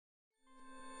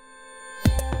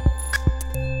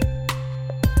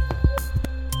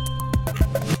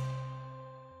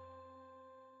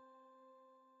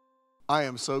I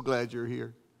am so glad you're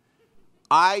here.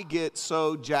 I get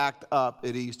so jacked up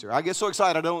at Easter. I get so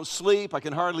excited. I don't sleep. I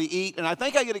can hardly eat. And I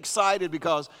think I get excited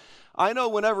because I know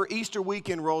whenever Easter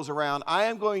weekend rolls around, I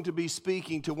am going to be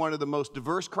speaking to one of the most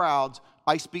diverse crowds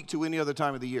I speak to any other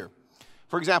time of the year.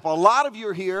 For example, a lot of you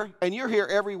are here, and you're here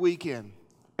every weekend.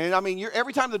 And I mean,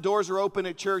 every time the doors are open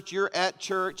at church, you're at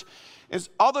church. And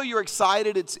although you're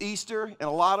excited, it's Easter. In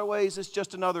a lot of ways, it's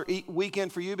just another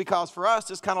weekend for you because for us,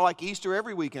 it's kind of like Easter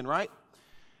every weekend, right?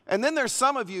 And then there's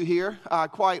some of you here,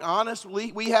 quite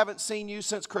honestly, we haven't seen you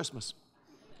since Christmas.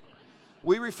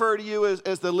 We refer to you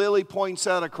as the Lily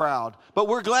Poinsettia crowd. But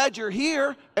we're glad you're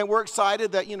here, and we're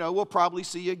excited that, we'll probably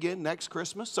see you again next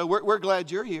Christmas. So we're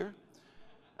glad you're here.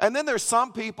 And then there's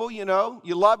some people, you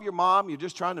love your mom, you're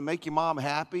just trying to make your mom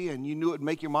happy, and you knew it would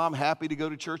make your mom happy to go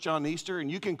to church on Easter,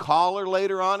 and you can call her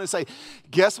later on and say,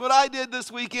 guess what I did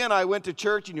this weekend? I went to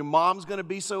church, and your mom's going to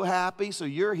be so happy, so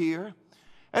you're here.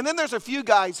 And then there's a few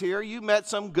guys here. You met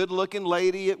some good-looking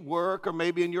lady at work or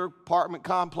maybe in your apartment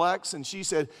complex, and she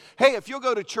said, hey, if you'll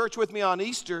go to church with me on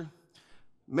Easter,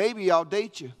 maybe I'll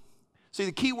date you. See,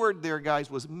 the key word there, guys,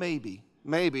 was maybe.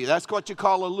 Maybe. That's what you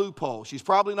call a loophole. She's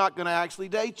probably not going to actually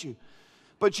date you.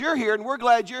 But you're here, and we're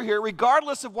glad you're here.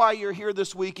 Regardless of why you're here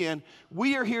this weekend,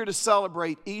 we are here to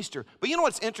celebrate Easter. But you know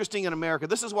what's interesting in America?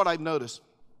 This is what I've noticed.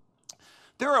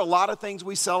 There are a lot of things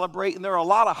we celebrate, and there are a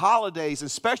lot of holidays and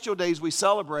special days we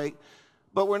celebrate,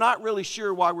 but we're not really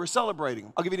sure why we're celebrating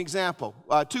them. I'll give you an example.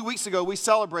 2 weeks ago, we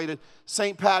celebrated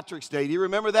St. Patrick's Day. Do you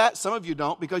remember that? Some of you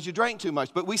don't because you drank too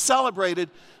much, but we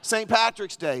celebrated St.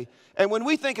 Patrick's Day. And when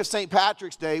we think of St.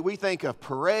 Patrick's Day, we think of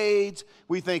parades,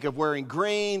 we think of wearing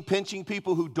green, pinching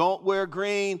people who don't wear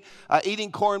green,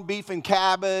 eating corned beef and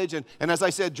cabbage, and as I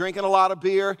said, drinking a lot of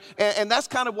beer. And that's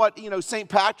kind of what, St.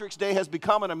 Patrick's Day has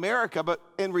become in America. But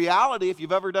in reality, if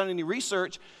you've ever done any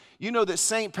research, you know that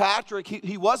St. Patrick,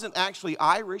 he wasn't actually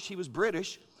Irish, he was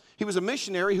British. He was a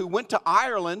missionary who went to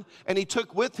Ireland, and he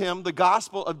took with him the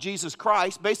gospel of Jesus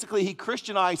Christ. Basically, he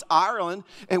Christianized Ireland,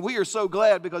 and we are so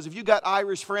glad because if you got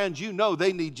Irish friends, you know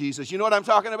they need Jesus. You know what I'm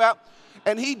talking about?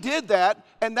 And he did that,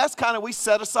 and that's kind of, we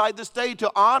set aside this day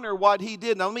to honor what he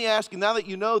did. Now, let me ask you, now that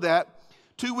you know that,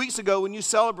 2 weeks ago when you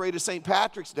celebrated St.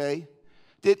 Patrick's Day,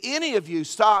 did any of you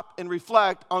stop and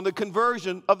reflect on the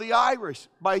conversion of the Irish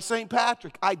by St.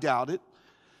 Patrick? I doubt it.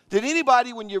 Did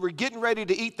anybody, when you were getting ready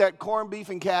to eat that corned beef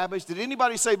and cabbage, did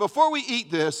anybody say, before we eat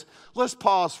this, let's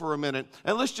pause for a minute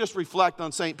and let's just reflect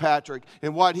on St. Patrick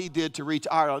and what he did to reach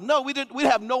Ireland? No, we didn't. We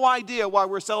have no idea why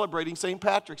we're celebrating St.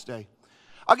 Patrick's Day.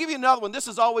 I'll give you another one. This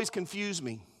has always confused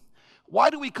me.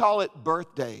 Why do we call it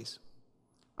birthdays?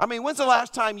 I mean, when's the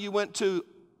last time you went to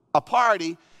a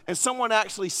party and someone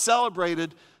actually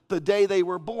celebrated the day they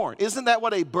were born? Isn't that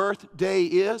what a birthday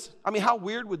is? I mean, how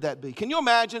weird would that be? Can you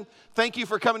imagine? Thank you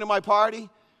for coming to my party.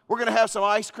 We're going to have some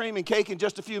ice cream and cake in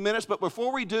just a few minutes, but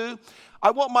before we do,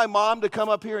 I want my mom to come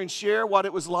up here and share what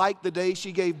it was like the day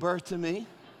she gave birth to me.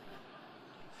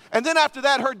 And then after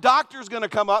that, her doctor's going to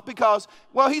come up because,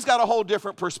 well, he's got a whole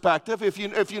different perspective, if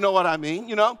you know what I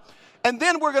mean, And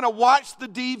then we're going to watch the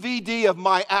DVD of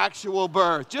my actual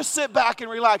birth. Just sit back and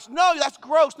relax. No, that's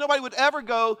gross. Nobody would ever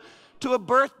go to a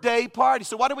birthday party.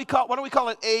 So why do we call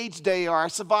it age day or I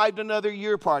survived another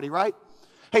year party, right?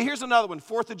 Hey, here's another one,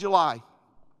 4th of July.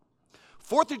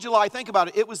 4th of July, think about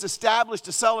it. It was established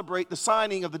to celebrate the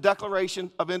signing of the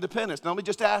Declaration of Independence. Now, let me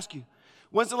just ask you,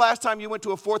 when's the last time you went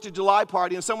to a 4th of July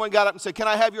party and someone got up and said, can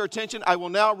I have your attention? I will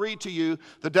now read to you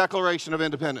the Declaration of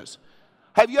Independence.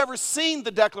 Have you ever seen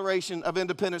the Declaration of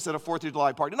Independence at a 4th of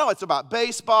July party? No, it's about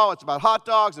baseball, it's about hot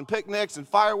dogs and picnics and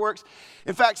fireworks.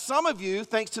 In fact, some of you,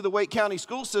 thanks to the Wake County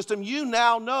school system, you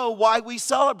now know why we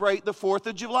celebrate the 4th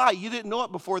of July. You didn't know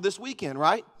it before this weekend,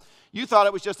 right? You thought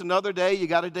it was just another day, you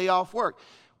got a day off work.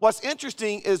 What's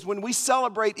interesting is when we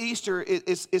celebrate Easter,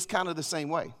 it's kind of the same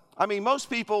way. I mean, most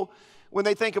people, when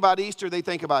they think about Easter, they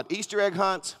think about Easter egg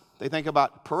hunts. They think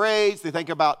about parades. They think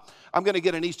about, I'm going to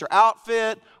get an Easter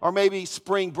outfit, or maybe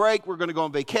spring break, we're going to go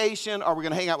on vacation, or we're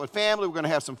going to hang out with family, we're going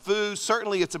to have some food.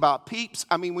 Certainly it's about peeps.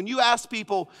 I mean, when you ask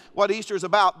people what Easter is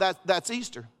about, that's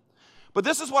Easter. But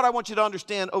this is what I want you to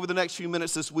understand over the next few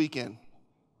minutes this weekend.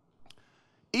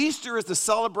 Easter is the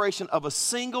celebration of a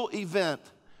single event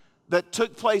that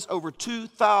took place over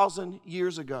 2,000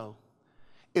 years ago.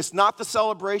 It's not the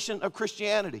celebration of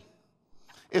Christianity.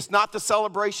 It's not the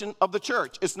celebration of the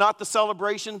church. It's not the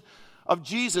celebration of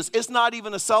Jesus. It's not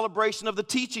even a celebration of the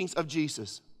teachings of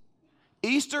Jesus.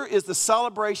 Easter is the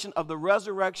celebration of the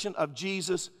resurrection of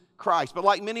Jesus Christ. But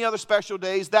like many other special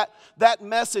days, that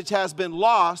message has been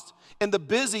lost in the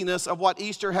busyness of what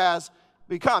Easter has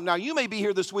become. Now, you may be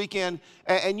here this weekend,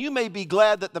 and you may be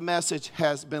glad that the message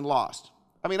has been lost.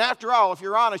 I mean, after all, if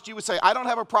you're honest, you would say, I don't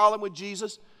have a problem with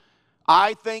Jesus.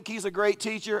 I think he's a great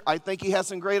teacher. I think he has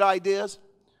some great ideas.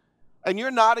 And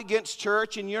you're not against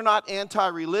church and you're not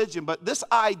anti-religion, but this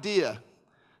idea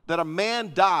that a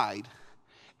man died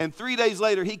and 3 days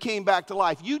later he came back to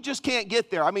life, you just can't get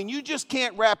there. I mean, you just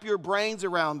can't wrap your brains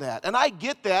around that. And I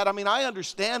get that. I mean, I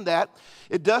understand that.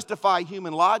 It does defy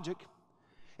human logic.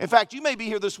 In fact, you may be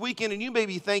here this weekend and you may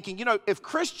be thinking, you know, if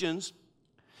Christians,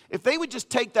 if they would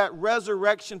just take that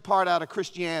resurrection part out of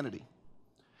Christianity,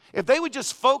 if they would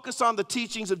just focus on the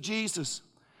teachings of Jesus,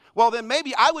 well, then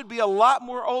maybe I would be a lot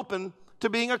more open to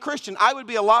being a Christian. I would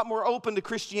be a lot more open to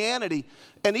Christianity.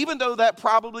 And even though that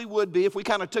probably would be, if we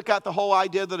kind of took out the whole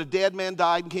idea that a dead man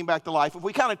died and came back to life, if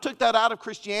we kind of took that out of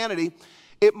Christianity,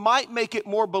 it might make it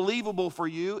more believable for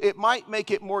you. It might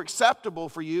make it more acceptable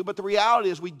for you. But the reality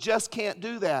is we just can't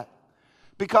do that.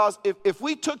 Because if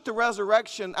we took the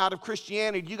resurrection out of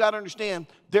Christianity, you got to understand,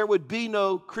 there would be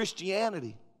no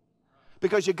Christianity.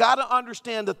 Because you got to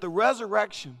understand that the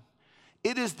resurrection,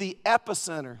 it is the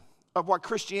epicenter of what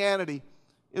Christianity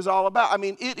is all about. I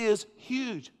mean, it is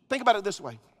huge. Think about it this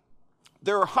way.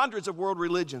 There are hundreds of world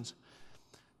religions.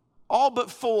 All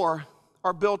but 4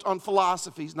 are built on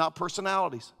philosophies, not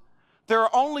personalities. There are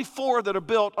only 4 that are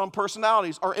built on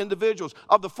personalities, or individuals.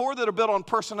 Of the 4 that are built on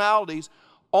personalities,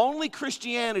 only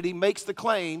Christianity makes the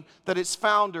claim that its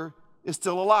founder is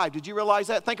still alive. Did you realize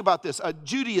that? Think about this.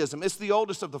 Judaism, it's the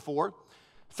oldest of the 4.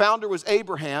 Founder was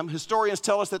Abraham. Historians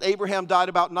tell us that Abraham died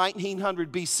about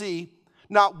 1900 BC.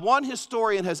 Not one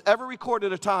historian has ever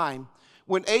recorded a time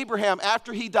when Abraham,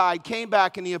 after he died, came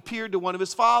back and he appeared to one of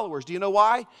his followers. Do you know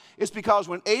why? It's because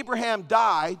when Abraham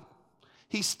died,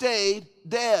 he stayed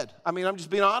dead. I mean, I'm just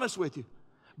being honest with you.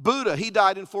 Buddha, he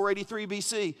died in 483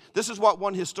 BC. This is what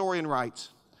one historian writes.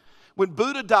 When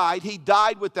Buddha died, he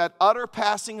died with that utter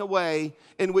passing away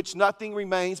in which nothing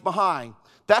remains behind.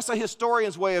 That's a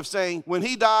historian's way of saying when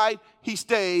he died, he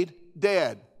stayed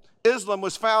dead. Islam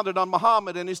was founded on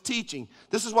Muhammad and his teaching.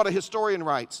 This is what a historian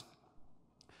writes.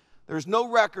 There's no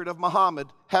record of Muhammad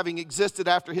having existed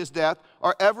after his death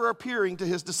or ever appearing to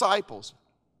his disciples.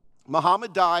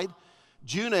 Muhammad died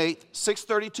June 8,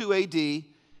 632 AD,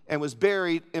 and was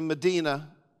buried in Medina,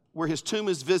 where his tomb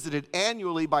is visited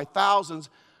annually by thousands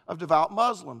of devout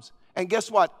Muslims. And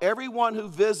guess what? Everyone who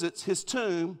visits his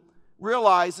tomb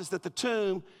realizes that the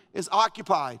tomb is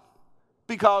occupied,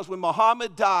 because when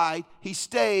Muhammad died, he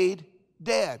stayed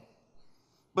dead.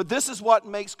 But this is what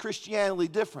makes Christianity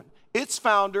different. Its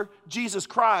founder, Jesus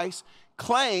Christ,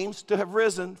 claims to have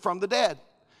risen from the dead.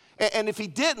 And if he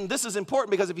didn't, this is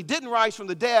important, because if he didn't rise from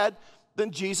the dead,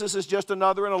 then Jesus is just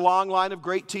another in a long line of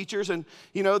great teachers. And,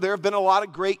 you know, there have been a lot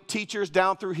of great teachers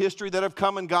down through history that have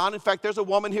come and gone. In fact, there's a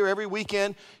woman here every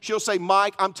weekend. She'll say,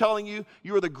 Mike, I'm telling you,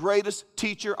 you are the greatest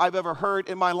teacher I've ever heard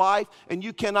in my life, and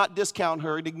you cannot discount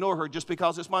her and ignore her just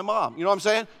because it's my mom. You know what I'm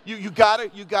saying? You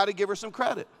gotta give her some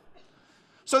credit.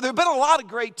 So there have been a lot of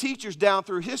great teachers down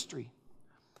through history.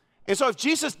 And so if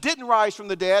Jesus didn't rise from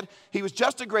the dead, he was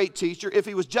just a great teacher. If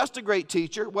he was just a great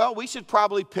teacher, well, we should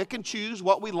probably pick and choose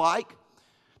what we like,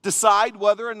 decide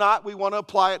whether or not we want to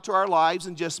apply it to our lives,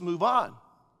 and just move on.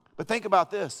 But think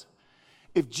about this.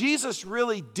 If Jesus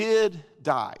really did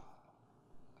die,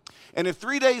 and if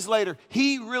 3 days later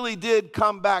he really did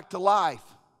come back to life,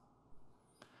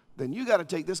 then you got to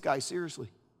take this guy seriously.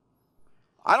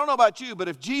 I don't know about you, but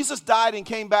if Jesus died and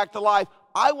came back to life,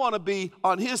 I want to be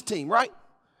on his team, right?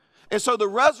 And so the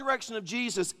resurrection of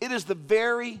Jesus, it is the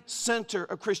very center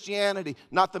of Christianity.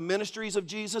 Not the ministries of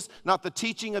Jesus, not the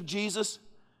teaching of Jesus,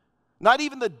 not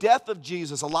even the death of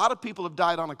Jesus. A lot of people have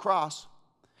died on a cross.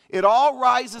 It all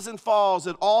rises and falls.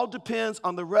 It all depends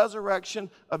on the resurrection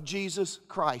of Jesus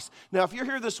Christ. Now, if you're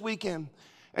here this weekend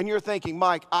and you're thinking,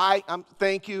 Mike,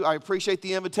 thank you, I appreciate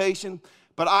the invitation,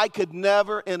 but I could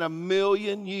never in a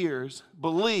million years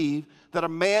believe that a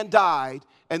man died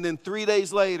and then 3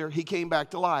 days later he came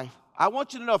back to life. I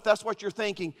want you to know, if that's what you're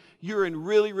thinking, you're in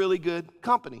really, really good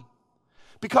company.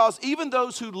 Because even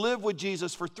those who lived with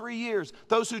Jesus for 3 years,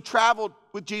 those who traveled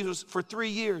with Jesus for 3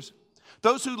 years,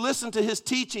 those who listened to his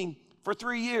teaching for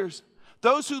 3 years,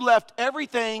 those who left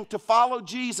everything to follow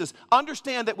Jesus,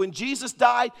 understand that when Jesus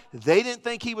died, they didn't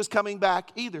think he was coming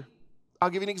back either.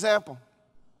 I'll give you an example.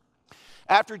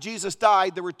 After Jesus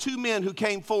died, there were 2 men who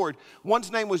came forward.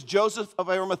 One's name was Joseph of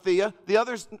Arimathea. The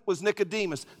other was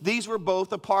Nicodemus. These were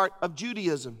both a part of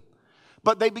Judaism.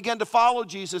 But they began to follow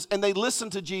Jesus, and they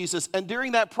listened to Jesus. And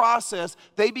during that process,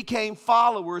 they became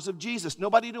followers of Jesus.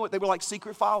 Nobody knew it. They were like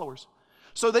secret followers.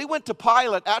 So they went to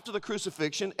Pilate after the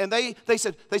crucifixion, and they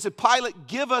said, Pilate,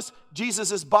 give us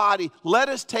Jesus' body. Let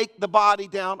us take the body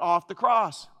down off the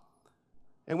cross.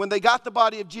 And when they got the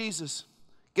body of Jesus,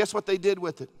 Guess what they did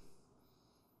with it?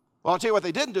 Well, I'll tell you what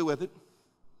they didn't do with it.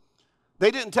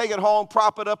 They didn't take it home,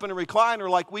 prop it up in a recliner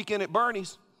like Weekend at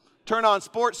Bernie's, turn on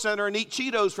SportsCenter and eat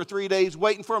Cheetos for 3 days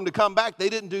waiting for him to come back. They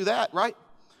didn't do that, right?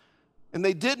 And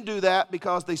they didn't do that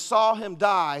because they saw him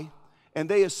die and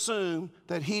they assumed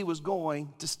that he was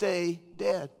going to stay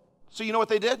dead. So you know what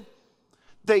they did?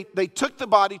 They took the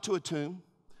body to a tomb.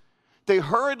 They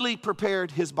hurriedly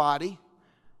prepared his body.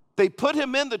 They put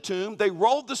him in the tomb. They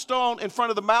rolled the stone in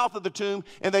front of the mouth of the tomb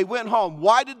and they went home.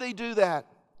 Why did they do that?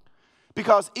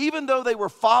 Because even though they were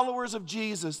followers of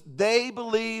Jesus, they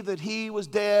believed that he was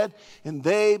dead and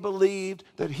they believed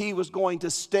that he was going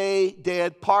to stay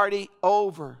dead. Party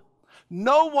over.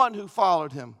 No one who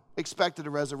followed him expected a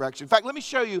resurrection. In fact, let me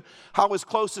show you how his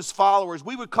closest followers,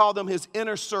 we would call them his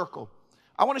inner circle.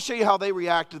 I want to show you how they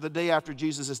reacted the day after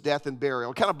Jesus' death and burial.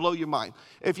 It'll kind of blow your mind.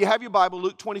 If you have your Bible,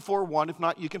 Luke 24:1. If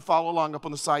not, you can follow along up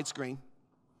on the side screen.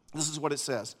 This is what it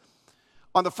says.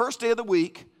 On the first day of the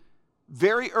week,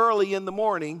 very early in the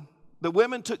morning, the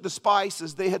women took the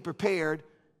spices they had prepared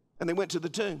and they went to the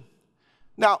tomb.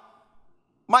 Now,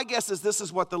 my guess is this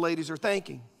is what the ladies are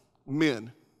thinking.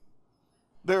 Men,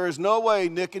 there is no way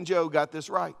Nick and Joe got this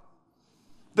right.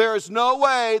 There is no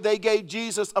way they gave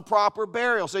Jesus a proper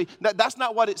burial. See, that's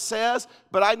not what it says,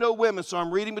 but I know women, so I'm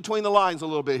reading between the lines a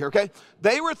little bit here, okay?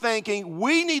 They were thinking,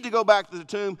 we need to go back to the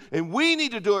tomb, and we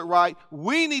need to do it right.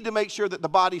 We need to make sure that the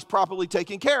body's properly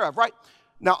taken care of, right?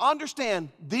 Now,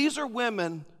 understand, these are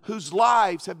women whose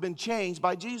lives have been changed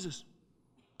by Jesus.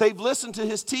 They've listened to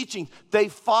his teaching. They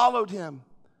followed him.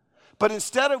 But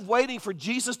instead of waiting for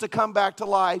Jesus to come back to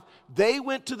life, they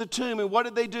went to the tomb, and what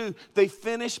did they do? They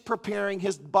finished preparing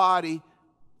his body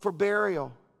for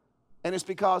burial. And it's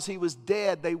because he was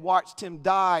dead. They watched him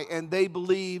die, and they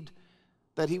believed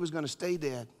that he was going to stay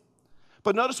dead.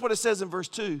 But notice what it says in verse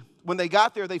 2. When they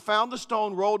got there, they found the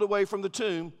stone rolled away from the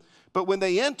tomb, but when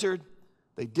they entered,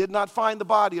 they did not find the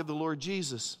body of the Lord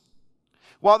Jesus.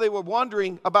 While they were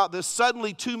wondering about this,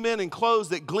 suddenly 2 men in clothes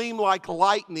that gleamed like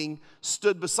lightning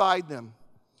stood beside them.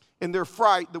 In their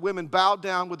fright, the women bowed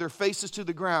down with their faces to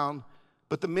the ground,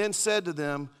 but the men said to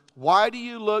them, "Why do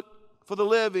you look for the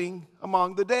living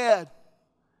among the dead?"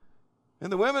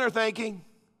 And the women are thinking,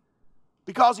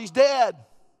 because he's dead.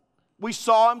 We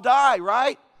saw him die,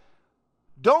 right?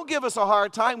 Don't give us a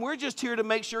hard time. We're just here to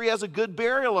make sure he has a good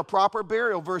burial, a proper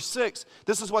burial. Verse 6,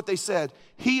 this is what they said.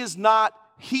 He is not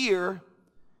here.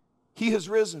 He has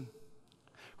risen.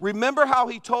 Remember how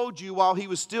he told you while he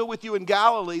was still with you in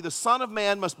Galilee, the Son of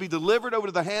Man must be delivered over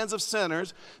to the hands of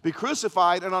sinners, be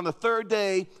crucified, and on the third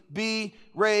day be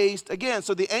raised again.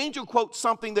 So the angel quotes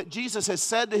something that Jesus has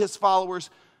said to his followers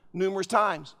numerous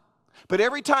times. But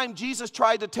every time Jesus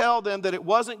tried to tell them that it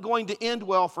wasn't going to end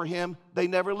well for him, they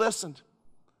never listened.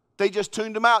 They just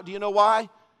tuned him out. Do you know why?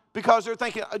 Because they're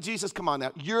thinking, oh, Jesus, come on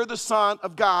now. You're the Son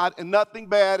of God, and nothing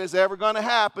bad is ever going to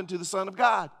happen to the Son of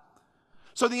God.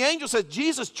 So the angel says,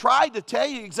 Jesus tried to tell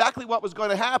you exactly what was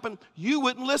going to happen. You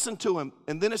wouldn't listen to him.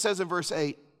 And then it says in verse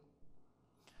 8,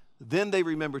 then they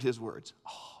remembered his words.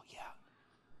 Oh, yeah.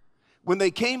 When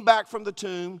they came back from the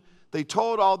tomb, they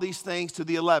told all these things to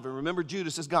the 11. Remember,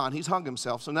 Judas is gone. He's hung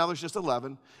himself. So now there's just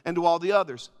 11. And to all the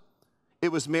others.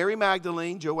 It was Mary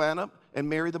Magdalene, Joanna, and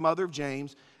Mary, the mother of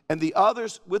James, and the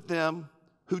others with them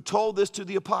who told this to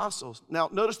the apostles. Now,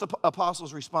 notice the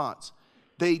apostles' response.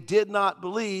 They did not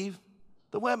believe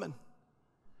the women.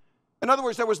 In other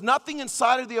words, there was nothing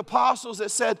inside of the apostles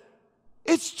that said,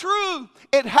 it's true.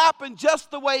 It happened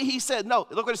just the way he said. No,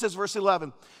 look what it says, verse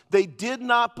 11. They did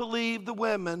not believe the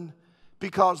women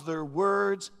because their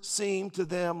words seemed to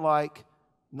them like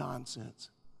nonsense.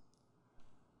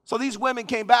 So these women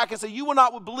came back and said, you will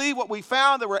not believe what we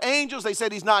found. There were angels. They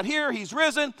said, he's not here. He's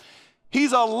risen.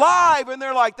 He's alive. And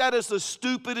they're like, that is the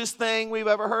stupidest thing we've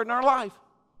ever heard in our life.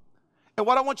 And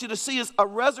what I want you to see is a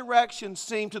resurrection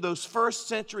seemed to those first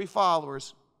century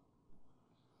followers,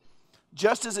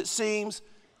 just as it seems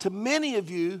to many of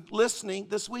you listening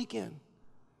this weekend.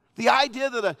 The idea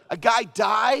that a guy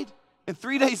died and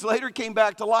 3 days later came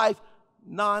back to life,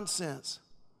 nonsense.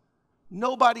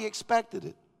 Nobody expected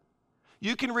it.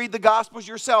 You can read the Gospels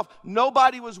yourself.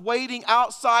 Nobody was waiting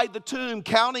outside the tomb,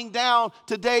 counting down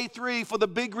to day 3 for the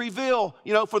big reveal,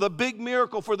 for the big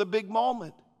miracle, for the big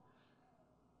moment.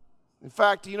 In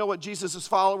fact, do you know what Jesus'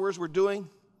 followers were doing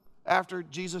after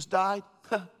Jesus died?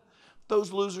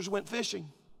 Those losers went fishing.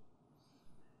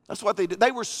 That's what they did.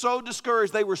 They were so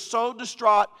discouraged, they were so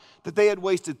distraught that they had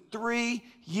wasted 3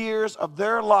 years of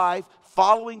their life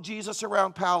following Jesus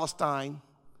around Palestine.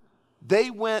 They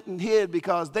went and hid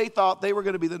because they thought they were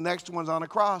going to be the next ones on a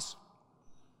cross.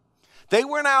 They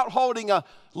weren't out holding a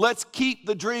let's keep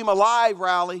the dream alive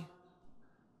rally.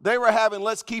 They were having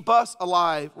let's keep us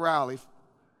alive rally.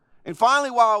 And finally,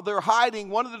 while they're hiding,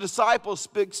 one of the disciples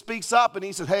speaks up and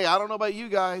he said, hey, I don't know about you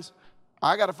guys.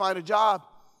 I got to find a job.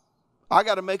 I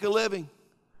got to make a living.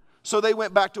 So they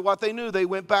went back to what they knew. They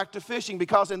went back to fishing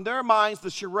because in their minds, the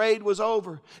charade was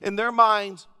over. In their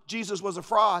minds, Jesus was a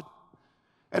fraud.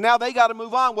 And now they got to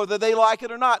move on, whether they like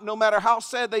it or not. No matter how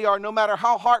sad they are, no matter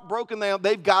how heartbroken they are,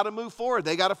 they've got to move forward.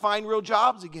 They got to find real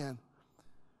jobs again.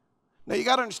 Now, you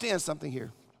got to understand something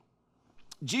here.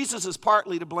 Jesus is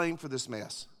partly to blame for this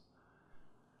mess.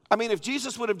 I mean, if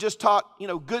Jesus would have just taught,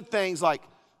 good things like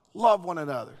love one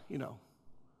another,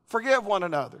 forgive one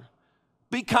another,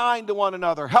 be kind to one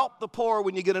another, help the poor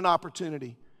when you get an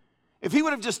opportunity. If he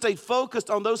would have just stayed focused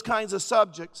on those kinds of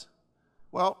subjects,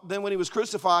 well, then when he was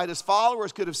crucified, his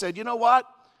followers could have said, you know what?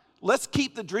 Let's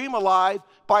keep the dream alive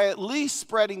by at least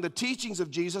spreading the teachings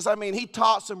of Jesus. I mean, he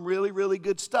taught some really, really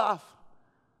good stuff.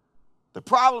 The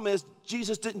problem is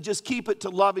Jesus didn't just keep it to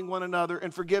loving one another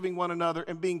and forgiving one another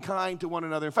and being kind to one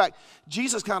another. In fact,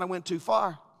 Jesus kind of went too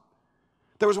far.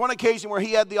 There was one occasion where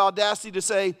he had the audacity to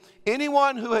say,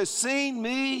 anyone who has seen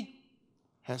me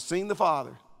has seen the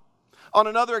Father. On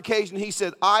another occasion, he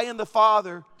said, I and the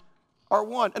Father are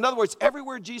one. In other words,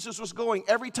 everywhere Jesus was going,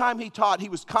 every time he taught, he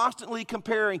was constantly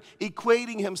comparing,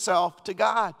 equating himself to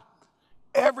God.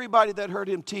 Everybody that heard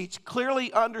him teach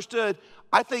clearly understood,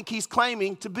 I think he's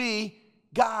claiming to be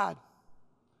God.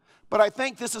 But I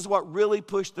think this is what really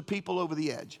pushed the people over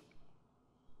the edge.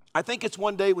 I think it's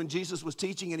one day when Jesus was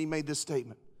teaching and he made this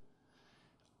statement.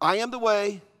 I am the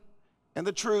way and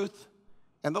the truth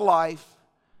and the life.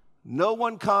 No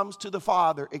one comes to the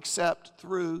Father except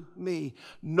through me.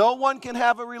 No one can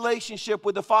have a relationship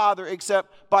with the Father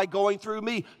except by going through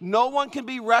me. No one can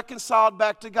be reconciled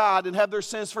back to God and have their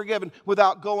sins forgiven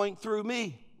without going through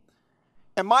me.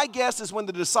 And my guess is when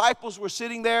the disciples were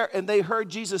sitting there and they heard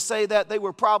Jesus say that, they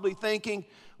were probably thinking,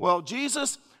 well,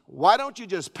 Jesus, why don't you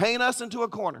just paint us into a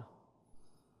corner?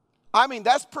 I mean,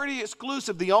 that's pretty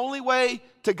exclusive. The only way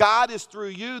to God is through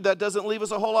you. That doesn't leave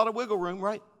us a whole lot of wiggle room,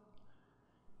 right?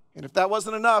 And if that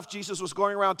wasn't enough, Jesus was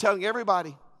going around telling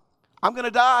everybody, I'm going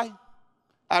to die.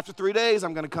 After 3 days,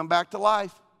 I'm going to come back to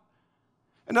life.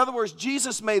 In other words,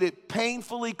 Jesus made it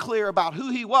painfully clear about who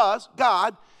he was,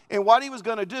 God, and what he was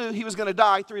going to do. He was going to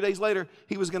die. 3 days later,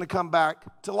 he was going to come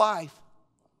back to life.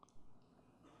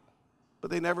 But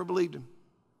they never believed him.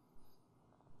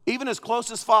 Even his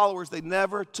closest followers, they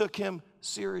never took him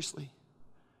seriously.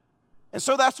 And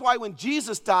so that's why when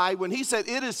Jesus died, when he said,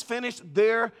 it is finished,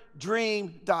 their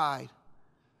dream died.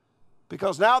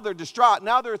 Because now they're distraught.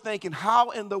 Now they're thinking,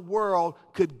 how in the world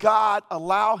could God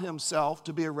allow himself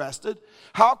to be arrested?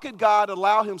 How could God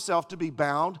allow himself to be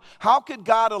bound? How could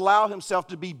God allow himself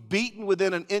to be beaten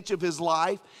within an inch of his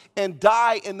life and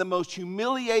die in the most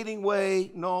humiliating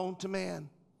way known to man?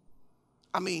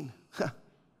 I mean,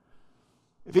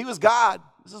 if he was God,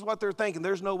 this is what they're thinking.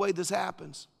 There's no way this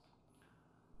happens.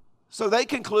 So they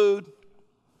conclude,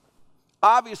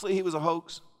 obviously he was a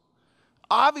hoax.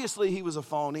 Obviously he was a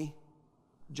phony.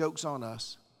 Joke's on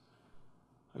us.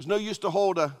 There's no use to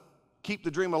hold a keep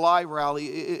the dream alive rally.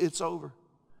 It's over.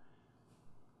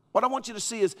 What I want you to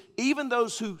see is even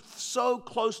those who so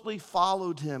closely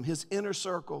followed him, his inner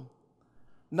circle,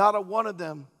 not a one of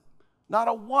them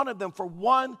for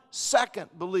 1 second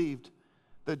believed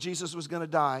that Jesus was going to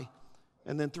die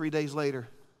and then 3 days later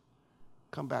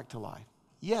come back to life.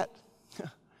 Yet,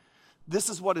 this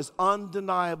is what is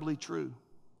undeniably true.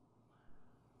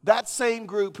 That same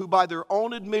group who by their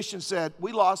own admission said,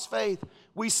 we lost faith,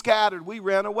 we scattered, we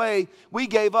ran away, we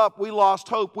gave up, we lost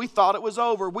hope, we thought it was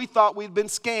over, we thought we'd been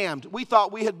scammed, we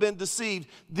thought we had been deceived.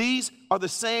 These are the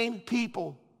same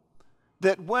people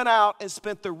that went out and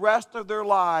spent the rest of their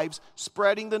lives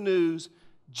spreading the news.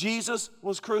 Jesus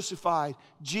was crucified,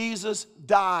 Jesus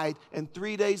died, and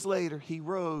 3 days later he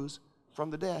rose from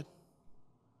the dead.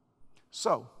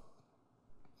 So,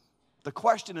 the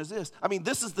question is this. I mean,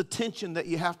 this is the tension that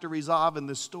you have to resolve in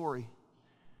this story.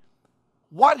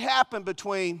 What happened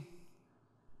between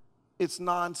it's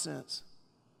nonsense,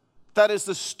 that is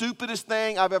the stupidest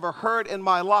thing I've ever heard in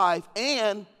my life,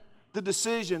 and the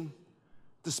decision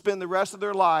to spend the rest of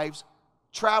their lives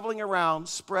traveling around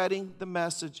spreading the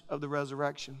message of the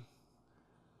resurrection?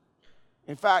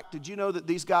 In fact, did you know that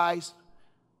these guys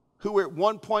who at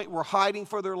one point were hiding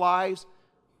for their lives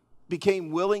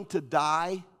became willing to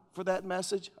die for that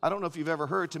message? I don't know if you've ever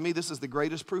heard. To me, this is the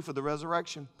greatest proof of the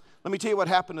resurrection. Let me tell you what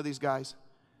happened to these guys.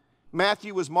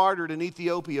 Matthew was martyred in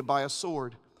Ethiopia by a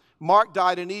sword. Mark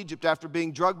died in Egypt after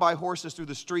being dragged by horses through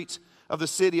the streets of the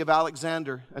city of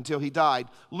Alexander until he died.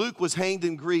 Luke was hanged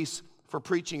in Greece for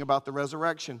preaching about the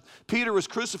resurrection. Peter was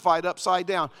crucified upside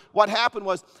down. What happened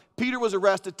was Peter was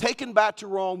arrested, taken back to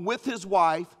Rome with his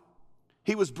wife.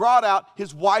 He was brought out.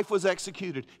 His wife was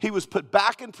executed. He was put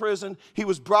back in prison. He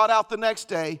was brought out the next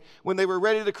day when they were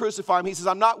ready to crucify him. He says,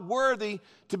 I'm not worthy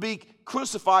to be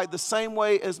crucified the same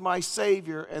way as my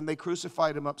Savior. And they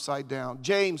crucified him upside down.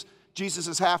 James,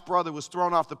 Jesus' half-brother, was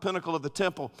thrown off the pinnacle of the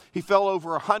temple. He fell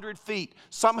over 100 feet.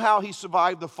 Somehow he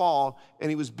survived the fall, and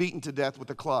he was beaten to death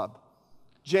with a club.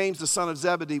 James, the son of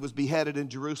Zebedee, was beheaded in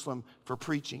Jerusalem for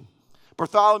preaching.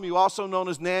 Bartholomew, also known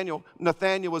as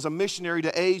Nathanael, was a missionary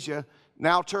to Asia,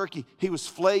 now Turkey. He was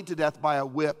flayed to death by a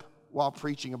whip while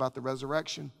preaching about the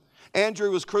resurrection.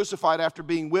 Andrew was crucified after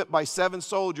being whipped by 7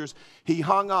 soldiers. He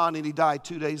hung on and he died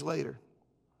 2 days later.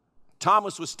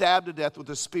 Thomas was stabbed to death with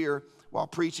a spear while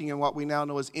preaching in what we now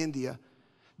know as India.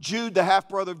 Jude, the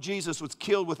half-brother of Jesus, was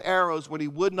killed with arrows when he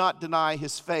would not deny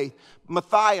his faith.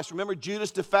 Matthias, remember Judas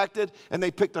defected and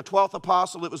they picked a 12th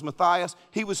apostle, it was Matthias.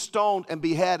 He was stoned and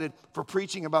beheaded for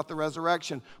preaching about the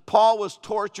resurrection. Paul was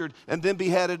tortured and then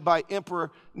beheaded by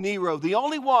Emperor Nero. The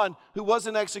only one who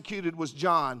wasn't executed was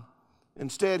John.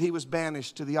 Instead, he was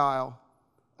banished to the Isle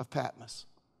of Patmos.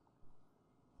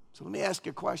 So let me ask you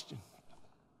a question.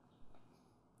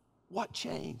 What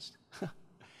changed?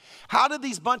 How did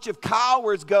these bunch of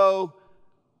cowards go,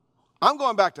 I'm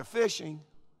going back to fishing,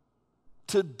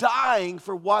 to dying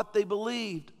for what they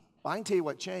believed? Well, I can tell you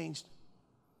what changed.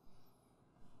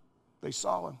 They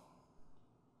saw him.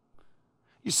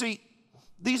 You see,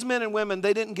 these men and women,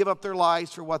 they didn't give up their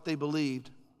lives for what they believed.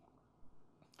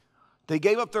 They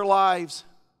gave up their lives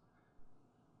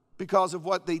because of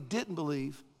what they didn't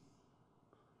believe,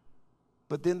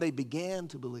 but then they began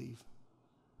to believe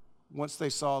once they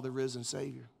saw the risen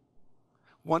Savior.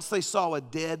 Once they saw a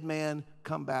dead man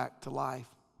come back to life.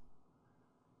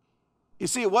 You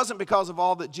see, it wasn't because of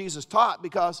all that Jesus taught,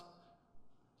 because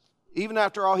even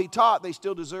after all he taught, they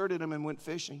still deserted him and went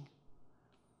fishing.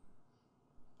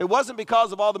 It wasn't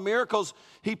because of all the miracles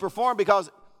he performed,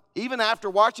 because even after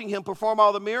watching him perform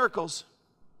all the miracles,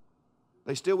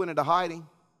 they still went into hiding.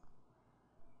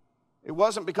 It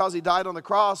wasn't because he died on the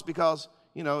cross, because,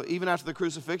 even after the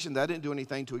crucifixion, that didn't do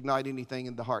anything to ignite anything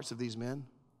in the hearts of these men.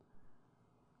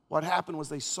 What happened was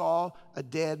they saw a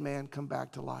dead man come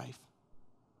back to life.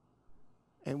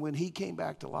 And when he came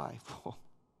back to life,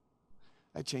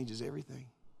 that changes everything.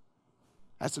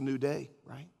 That's a new day,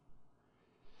 right?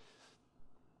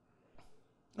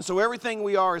 And so everything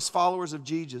we are as followers of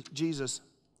Jesus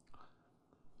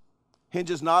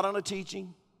hinges not on a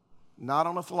teaching, not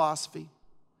on a philosophy.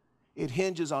 It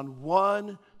hinges on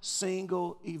one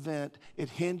single event. It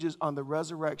hinges on the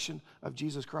resurrection of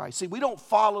Jesus Christ. See, we don't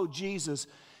follow Jesus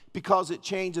because it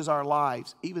changes our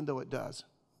lives, even though it does.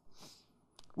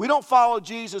 We don't follow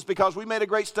Jesus because we made a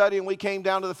great study and we came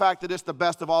down to the fact that it's the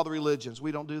best of all the religions.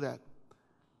 We don't do that.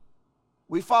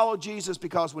 We follow Jesus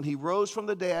because when he rose from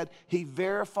the dead, he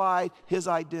verified his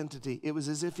identity. It was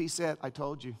as if he said, I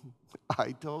told you,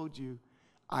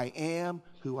 I am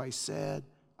who I said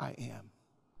I am.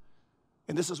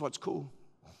 And this is what's cool.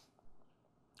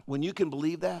 When you can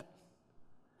believe that,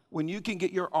 when you can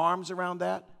get your arms around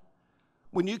that,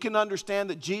 when you can understand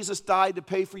that Jesus died to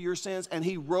pay for your sins and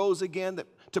he rose again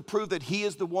to prove that he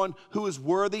is the one who is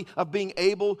worthy of being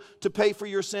able to pay for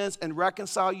your sins and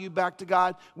reconcile you back to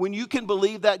God, when you can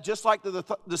believe that, just like the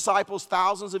disciples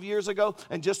thousands of years ago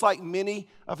and just like many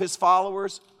of his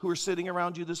followers who are sitting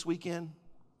around you this weekend,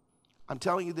 I'm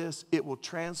telling you this, it will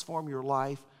transform your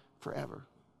life forever.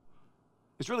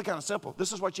 It's really kind of simple.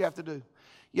 This is what you have to do.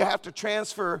 You have to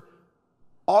transfer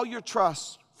all your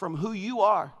trust from who you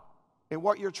are and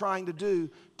what you're trying to do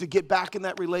to get back in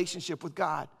that relationship with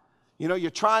God. You're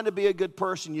trying to be a good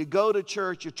person. You go to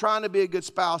church. You're trying to be a good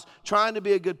spouse, trying to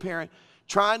be a good parent,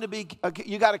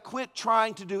 you got to quit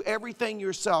trying to do everything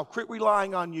yourself. Quit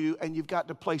relying on you, and you've got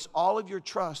to place all of your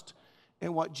trust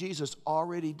in what Jesus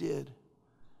already did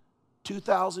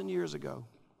 2,000 years ago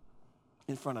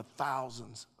in front of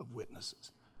thousands of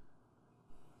witnesses.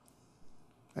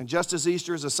 And just as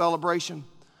Easter is a celebration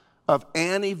of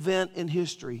an event in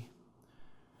history,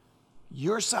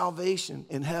 your salvation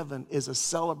in heaven is a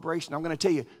celebration. I'm going to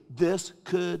tell you, this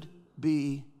could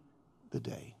be the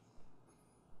day.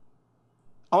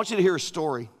 I want you to hear a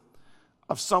story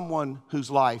of someone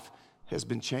whose life has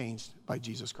been changed by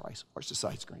Jesus Christ. Watch the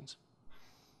side screens.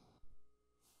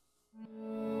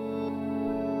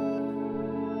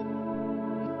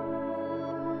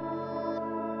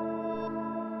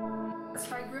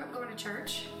 So I grew up going to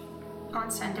church on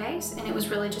Sundays, and it was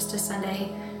really just a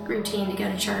Sunday routine to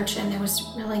go to church, and there was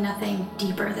really nothing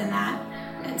deeper than that.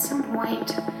 At some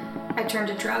point, I turned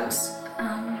to drugs.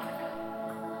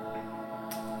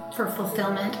 for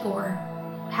fulfillment or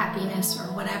happiness or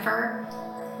whatever.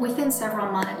 Within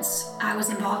several months, I was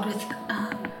involved with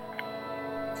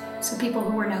some people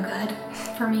who were no good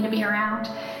for me to be around.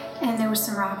 And there was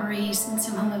some robberies and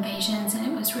some home invasions, and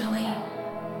it was really,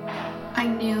 I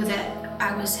knew that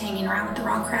I was hanging around with the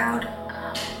wrong crowd.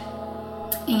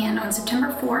 And on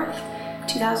September 4th,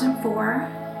 2004,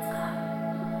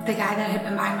 the guy that I had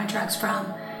been buying my drugs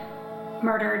from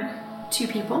murdered 2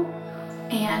 people.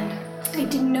 And I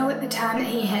didn't know at the time that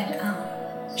he had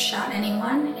shot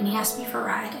anyone, and he asked me for a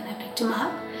ride, and I picked him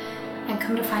up, and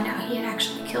come to find out he had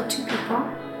actually killed 2 people.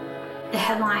 The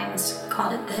headlines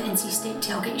called it the NC State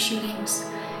tailgate shootings,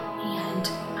 and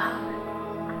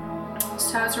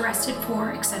so I was arrested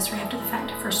for accessory after the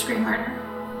fact, first-degree murder,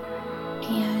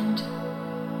 and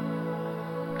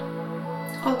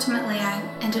ultimately I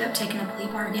ended up taking a plea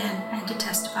bargain. I had to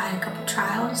testify in a couple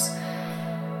trials,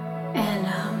 and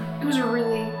it was a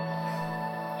really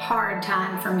hard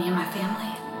time for me and my family.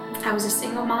 I was a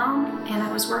single mom, and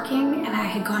I was working, and I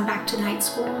had gone back to night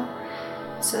school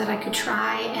so that I could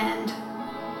try and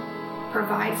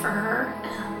provide for her.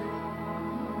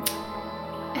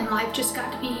 And life just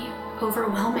got to be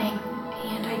overwhelming,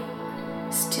 and I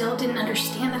still didn't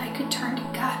understand that I could turn to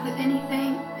God with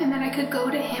anything, and that I could go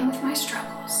to Him with my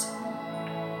struggles.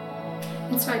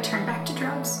 And so I turned back to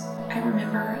drugs. I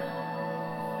remember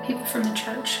people from the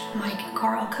church, Mike and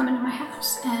Carl, coming to my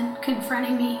house and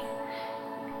confronting me.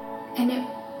 And it,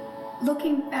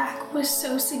 looking back, was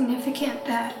so significant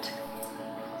that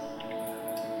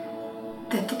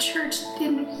the church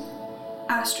didn't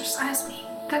ostracize me,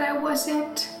 that I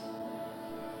wasn't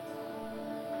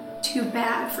too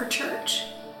bad for church,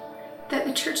 that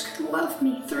the church could love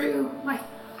me through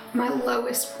my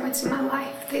lowest points in my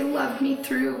life. They loved me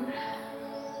through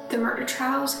the murder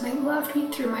trials, and they loved me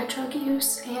through my drug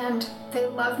use, and they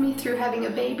loved me through having a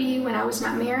baby when I was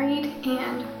not married.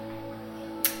 And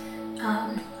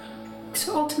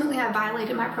so ultimately I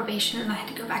violated my probation, and I had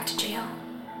to go back to jail.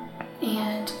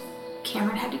 And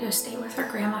Cameron had to go stay with her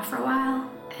grandma for a while,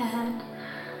 and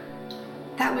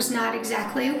that was not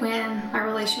exactly when my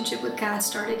relationship with God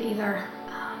started either.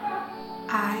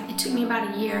 It took me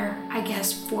about a year, I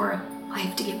guess, for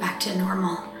life to get back to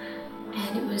normal.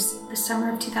 And it was the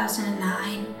summer of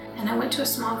 2009, and I went to a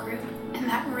small group, and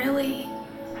that really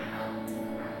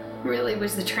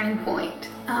was the turning point.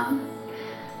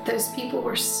 Those people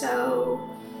were so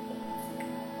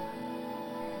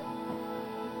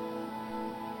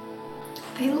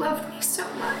they loved me so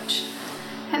much,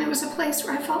 and it was a place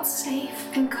where I felt safe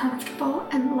and comfortable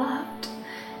and loved,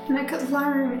 and I could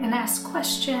learn and ask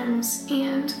questions.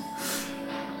 And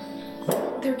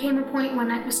there came a point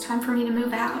when it was time for me to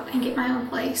move out and get my own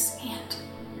place, and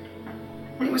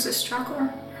it was a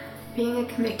struggle. Being a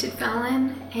convicted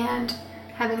felon and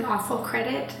having awful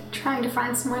credit, trying to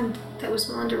find someone that was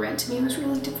willing to rent to me was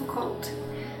really difficult.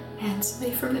 And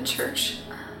somebody from the church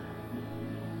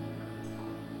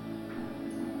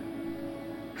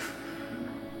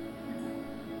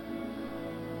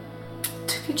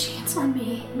took a chance on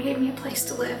me and gave me a place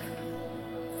to live.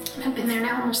 And I've been there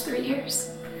now almost 3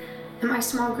 years. And my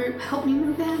small group helped me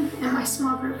move in, and my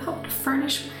small group helped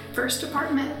furnish my first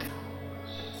apartment.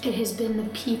 It has been the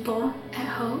people at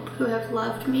Hope who have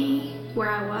loved me where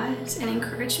I was and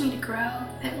encouraged me to grow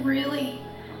that really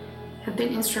have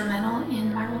been instrumental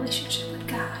in my relationship with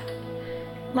God.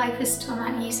 Life is still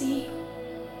not easy.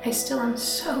 I still am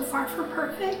so far from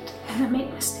perfect, and I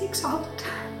make mistakes all the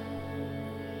time.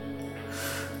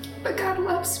 But God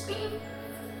loves me,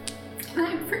 and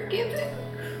I'm forgiven.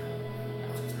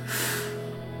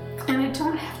 And I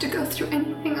don't have to go through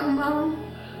anything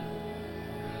alone,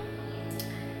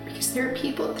 because there are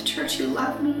people at the church who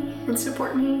love me and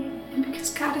support me, and because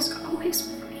God is always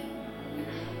with me.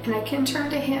 And I can turn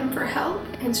to Him for help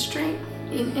and strength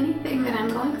in anything that I'm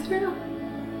going through.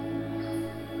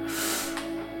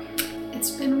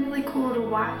 It's been really cool to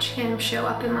watch Him show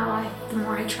up in my life the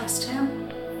more I trust Him.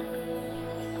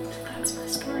 That's my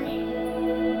story.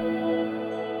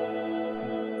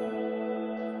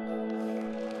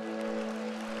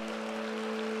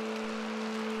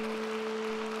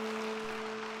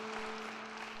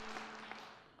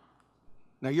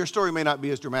 Now, your story may not be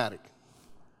as dramatic,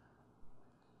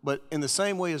 but in the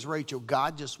same way as Rachel,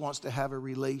 God just wants to have a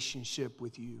relationship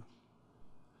with you.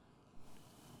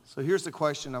 So here's the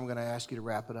question I'm going to ask you to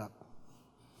wrap it up.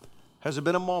 Has there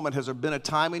been a moment, has there been a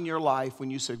time in your life when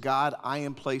you said, God, I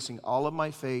am placing all of my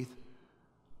faith,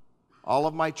 all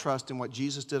of my trust in what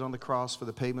Jesus did on the cross for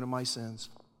the payment of my sins?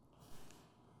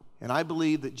 And I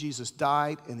believe that Jesus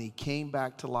died and He came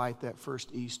back to life that first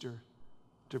Easter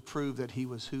to prove that He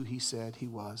was who He said He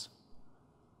was.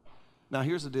 Now,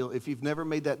 here's the deal. If you've never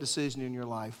made that decision in your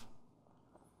life,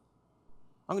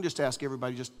 I'm going to just ask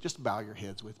everybody, just bow your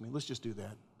heads with me. Let's just do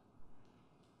that.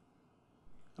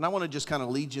 And I want to just kind of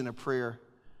lead you in a prayer.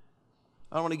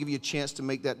 I don't want to give you a chance to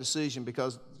make that decision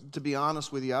because, to be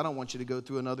honest with you, I don't want you to go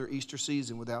through another Easter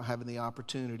season without having the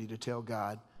opportunity to tell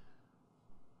God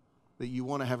that you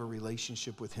want to have a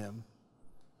relationship with Him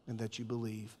and that you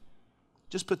believe.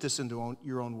 Just put this into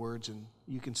your own words, and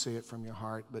you can say it from your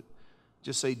heart, but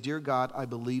just say, "Dear God, I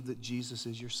believe that Jesus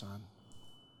is your Son.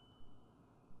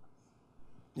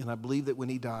 And I believe that when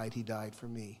He died for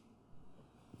me.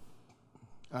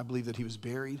 I believe that He was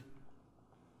buried,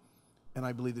 and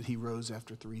I believe that He rose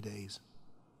after 3 days.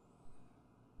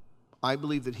 I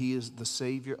believe that He is the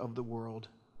Savior of the world,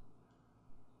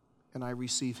 and I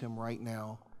receive Him right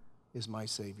now as my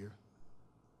Savior.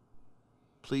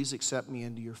 Please accept me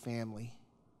into your family,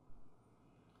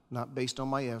 not based on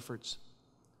my efforts,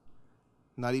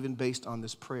 not even based on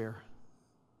this prayer,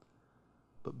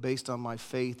 but based on my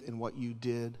faith in what you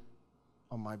did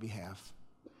on my behalf.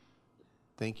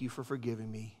 Thank you for forgiving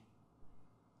me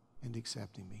and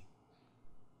accepting me."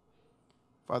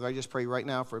 Father, I just pray right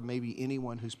now for maybe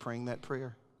anyone who's praying that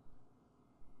prayer.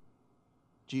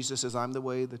 Jesus says, "I'm the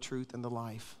way, the truth, and the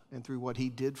life." And through what He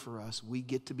did for us, we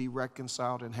get to be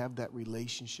reconciled and have that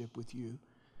relationship with you.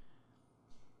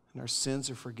 And our sins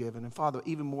are forgiven. And Father,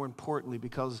 even more importantly,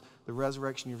 because of the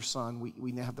resurrection of your Son,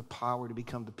 we now have the power to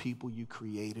become the people you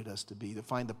created us to be, to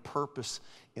find the purpose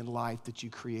in life that you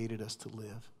created us to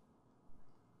live.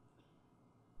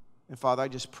 And Father, I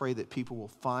just pray that people will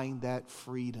find that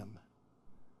freedom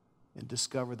and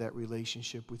discover that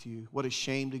relationship with you. What a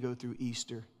shame to go through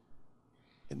Easter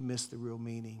and miss the real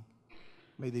meaning.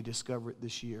 May they discover it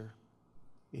this year.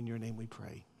 In your name we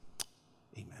pray.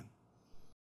 Amen.